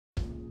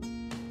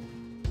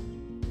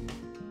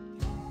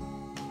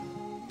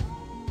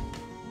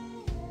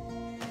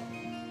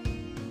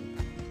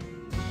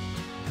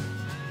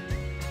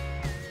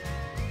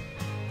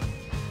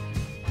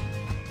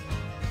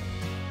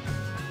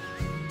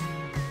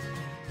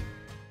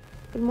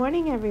Good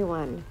morning,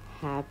 everyone.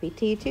 Happy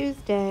Tea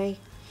Tuesday.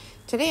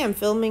 Today I'm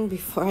filming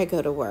before I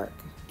go to work,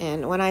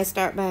 and when I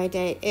start my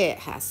day, it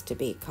has to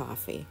be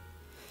coffee.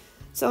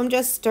 So I'm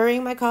just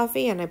stirring my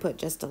coffee, and I put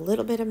just a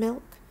little bit of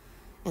milk,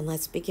 and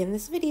let's begin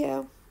this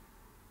video.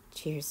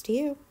 Cheers to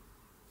you.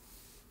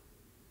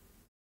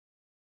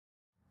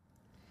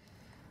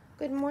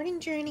 Good morning,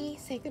 Journey.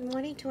 Say good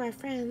morning to our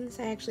friends.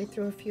 I actually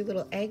threw a few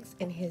little eggs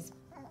in his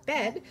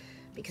bed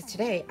because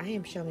today I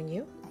am showing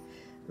you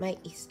my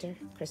Easter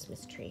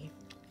Christmas tree.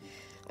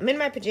 I'm in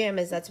my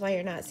pajamas, that's why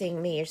you're not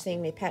seeing me. You're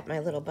seeing me pet my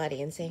little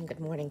buddy and saying good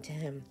morning to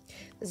him.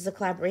 This is a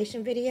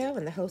collaboration video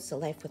and the hosts of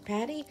Life with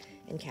Patty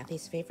and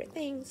Kathy's Favorite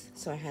Things,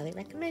 so I highly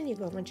recommend you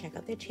go over and check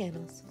out their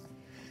channels.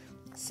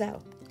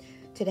 So,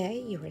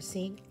 today you are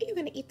seeing, are you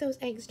going to eat those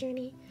eggs,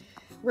 Journey?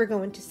 We're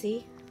going to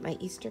see my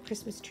Easter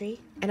Christmas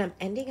tree, and I'm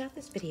ending out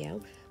this video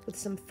with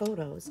some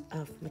photos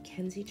of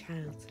Mackenzie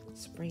Child's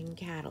spring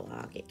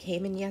catalog. It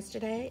came in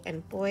yesterday,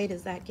 and boy,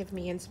 does that give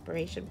me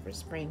inspiration for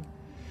spring.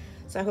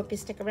 So I hope you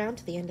stick around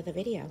to the end of the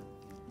video.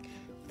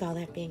 With all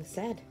that being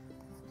said,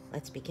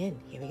 let's begin.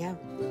 Here we go.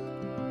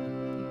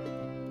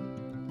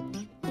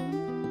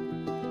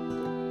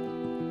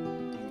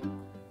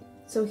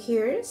 So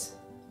here's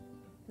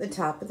the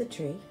top of the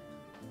tree.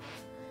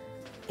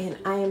 And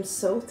I am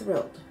so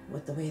thrilled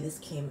with the way this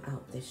came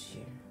out this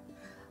year.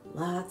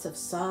 Lots of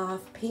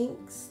soft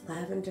pinks,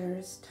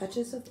 lavenders,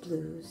 touches of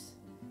blues,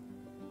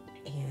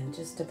 and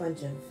just a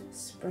bunch of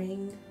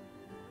spring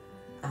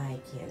eye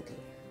candy.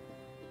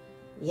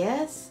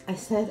 Yes, I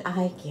said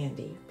eye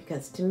candy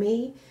because to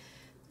me,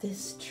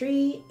 this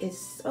tree is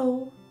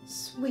so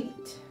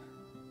sweet.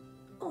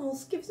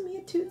 Almost gives me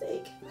a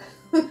toothache.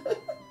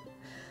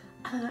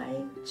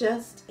 I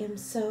just am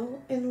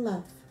so in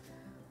love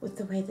with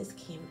the way this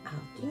came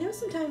out. You know,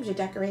 sometimes you're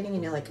decorating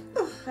and you're like,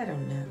 oh, I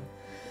don't know.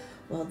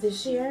 Well,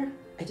 this year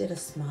I did a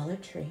smaller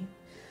tree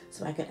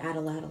so I could add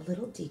a lot of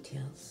little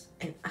details,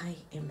 and I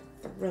am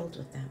thrilled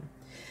with them.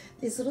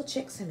 These little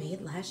chicks I made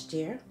last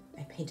year,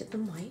 I painted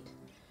them white,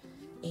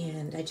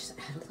 and I just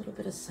add a little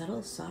bit of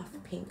subtle,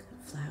 soft pink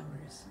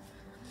flowers.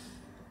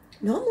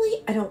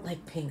 Normally, I don't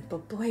like pink,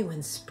 but boy,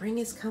 when spring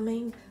is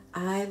coming,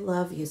 I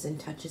love using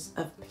touches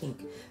of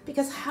pink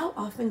because how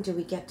often do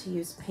we get to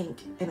use pink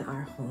in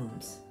our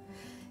homes?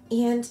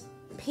 And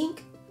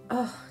pink,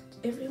 oh,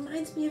 it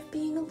reminds me of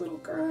being a little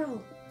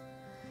girl.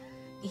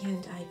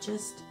 And I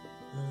just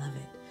love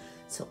it.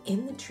 So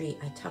in the tree,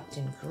 I tucked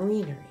in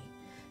greenery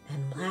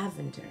and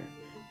lavender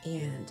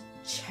and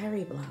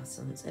cherry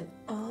blossoms and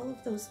all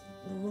of those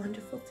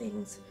wonderful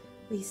things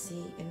we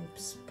see in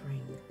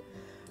spring.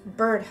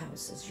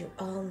 Birdhouses, you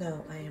all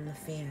know I am a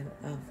fan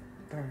of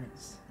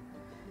birds.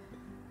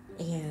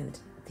 And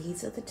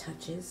these are the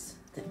touches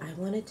that I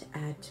wanted to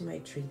add to my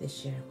tree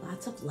this year.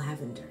 Lots of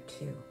lavender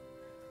too.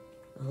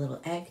 A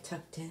little egg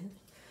tucked in.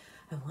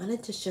 I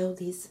wanted to show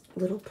these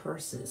little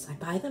purses. I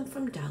buy them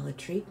from Dollar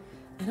Tree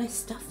and I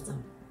stuff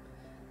them.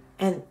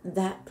 And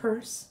that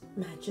purse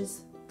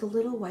matches the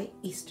little white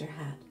Easter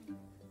hat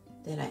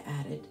that I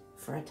added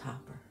for a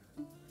topper.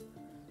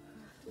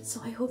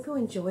 So I hope you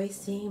enjoy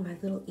seeing my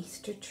little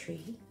Easter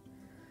tree.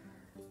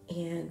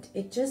 And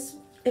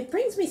it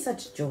brings me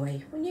such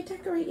joy. When you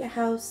decorate your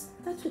house,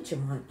 that's what you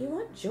want. You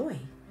want joy.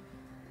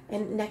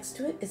 And next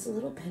to it is a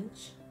little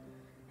bench.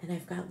 And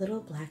I've got little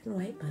black and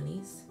white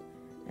bunnies.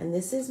 And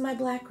this is my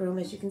black room.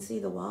 As you can see,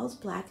 the wall's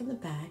black in the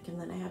back. And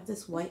then I have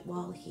this white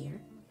wall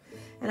here.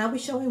 And I'll be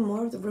showing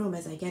more of the room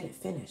as I get it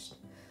finished.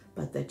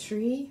 But the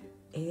tree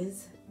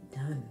is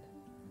done.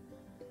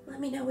 Let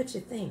me know what you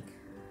think.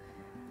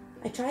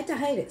 I tried to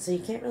hide it so you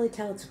can't really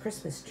tell it's a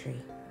Christmas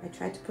tree. I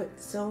tried to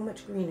put so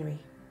much greenery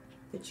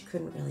that you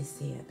couldn't really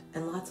see it,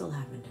 and lots of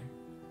lavender.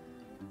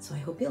 So I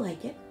hope you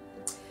like it.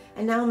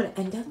 And now I'm going to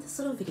end out this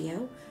little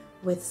video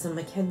with some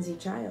Mackenzie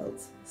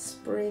Child's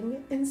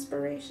spring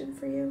inspiration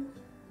for you.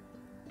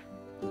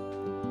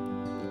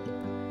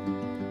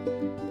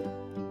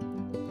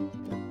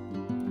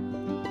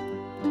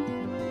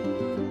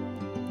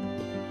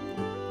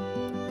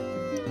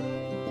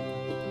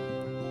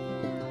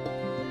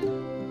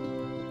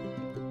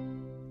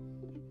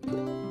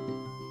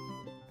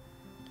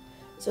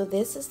 So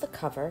this is the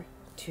cover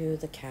to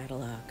the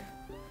catalog.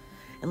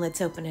 And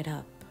let's open it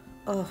up.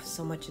 Oh,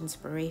 so much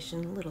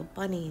inspiration. Little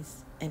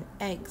bunnies and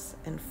eggs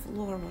and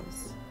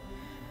florals.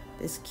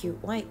 This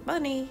cute white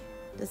bunny.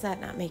 Does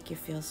that not make you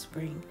feel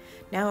spring?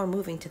 Now we're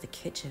moving to the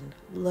kitchen.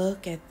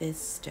 Look at this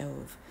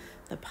stove.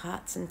 The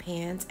pots and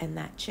pans and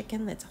that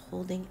chicken that's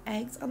holding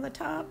eggs on the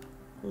top.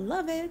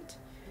 Love it.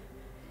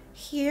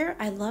 Here,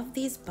 I love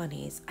these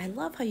bunnies. I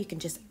love how you can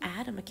just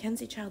add a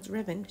Mackenzie Child's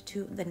ribbon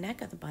to the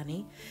neck of the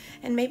bunny,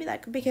 and maybe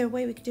that could be a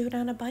way we could do it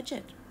on a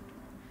budget.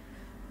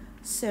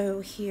 So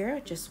here,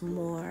 just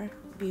more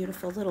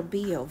beautiful little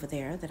bee over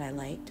there that I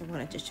liked. I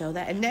wanted to show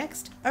that. And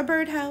next, a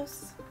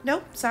birdhouse.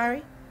 Nope,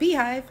 sorry,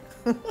 beehive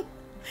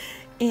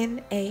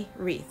in a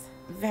wreath.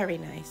 Very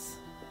nice.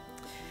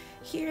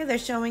 Here, they're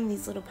showing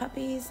these little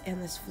puppies and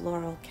this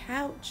floral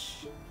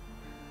couch.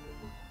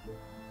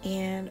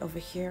 And over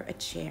here, a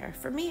chair.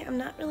 For me, I'm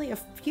not really a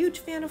huge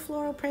fan of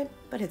floral print,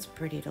 but it's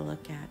pretty to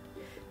look at.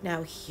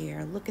 Now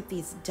here, look at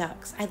these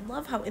ducks. I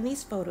love how in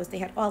these photos they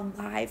had all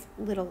live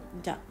little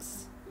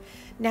ducks.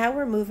 Now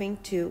we're moving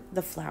to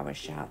the flower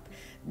shop.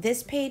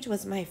 This page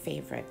was my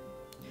favorite.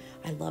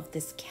 I love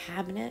this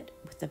cabinet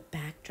with the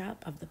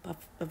backdrop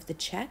of the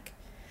check.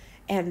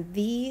 And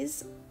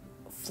these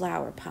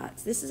flower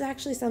pots. This is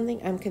actually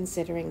something I'm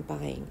considering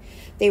buying.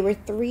 They were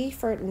 3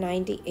 for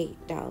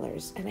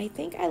 $98, and I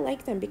think I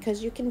like them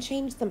because you can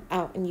change them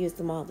out and use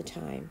them all the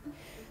time.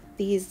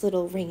 These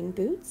little rain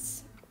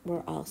boots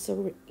were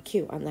also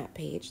cute on that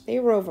page. They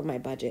were over my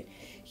budget.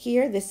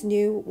 Here, this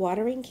new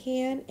watering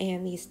can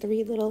and these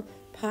 3 little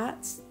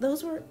pots,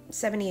 those were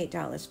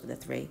 $78 for the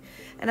 3.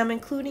 And I'm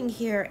including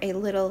here a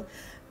little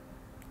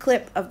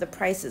clip of the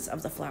prices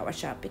of the flower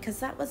shop because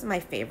that was my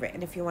favorite.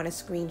 And if you want to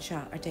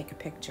screenshot or take a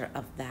picture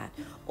of that,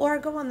 or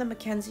go on the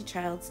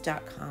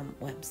MackenzieChilds.com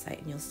website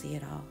and you'll see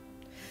it all.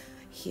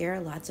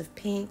 Here, lots of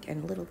pink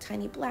and little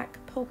tiny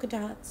black polka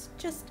dots.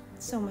 Just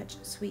so much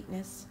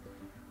sweetness.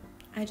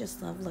 I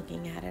just love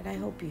looking at it. I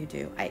hope you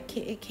do.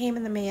 It came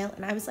in the mail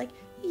and I was like,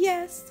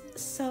 yes,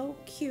 so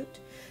cute.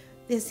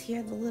 This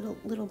here, the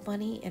little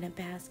bunny in a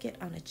basket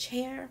on a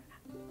chair.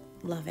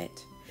 Love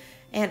it.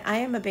 And I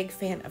am a big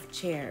fan of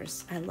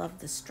chairs. I love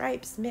the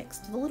stripes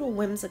mixed, the little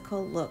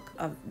whimsical look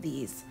of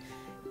these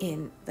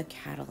in the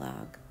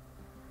catalog.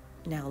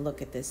 Now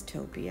look at this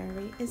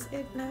topiary. Is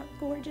it not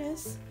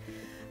gorgeous?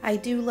 I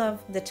do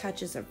love the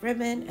touches of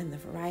ribbon and the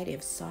variety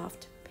of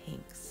soft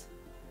pinks.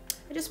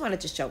 I just wanted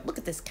to show, look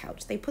at this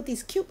couch. They put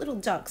these cute little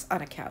ducks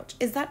on a couch.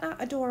 Is that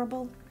not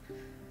adorable?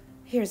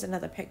 Here's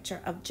another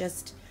picture of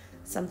just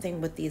something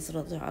with these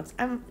little dogs.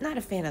 I'm not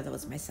a fan of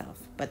those myself,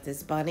 but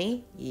this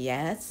bunny,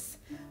 yes,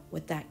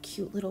 with that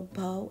cute little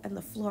bow and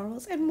the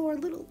florals and more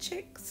little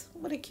chicks.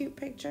 What a cute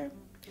picture.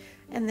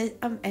 And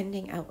I'm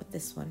ending out with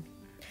this one.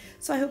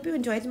 So I hope you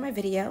enjoyed my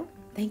video.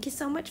 Thank you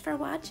so much for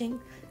watching.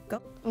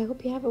 I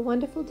hope you have a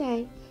wonderful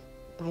day.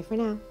 Bye for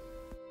now.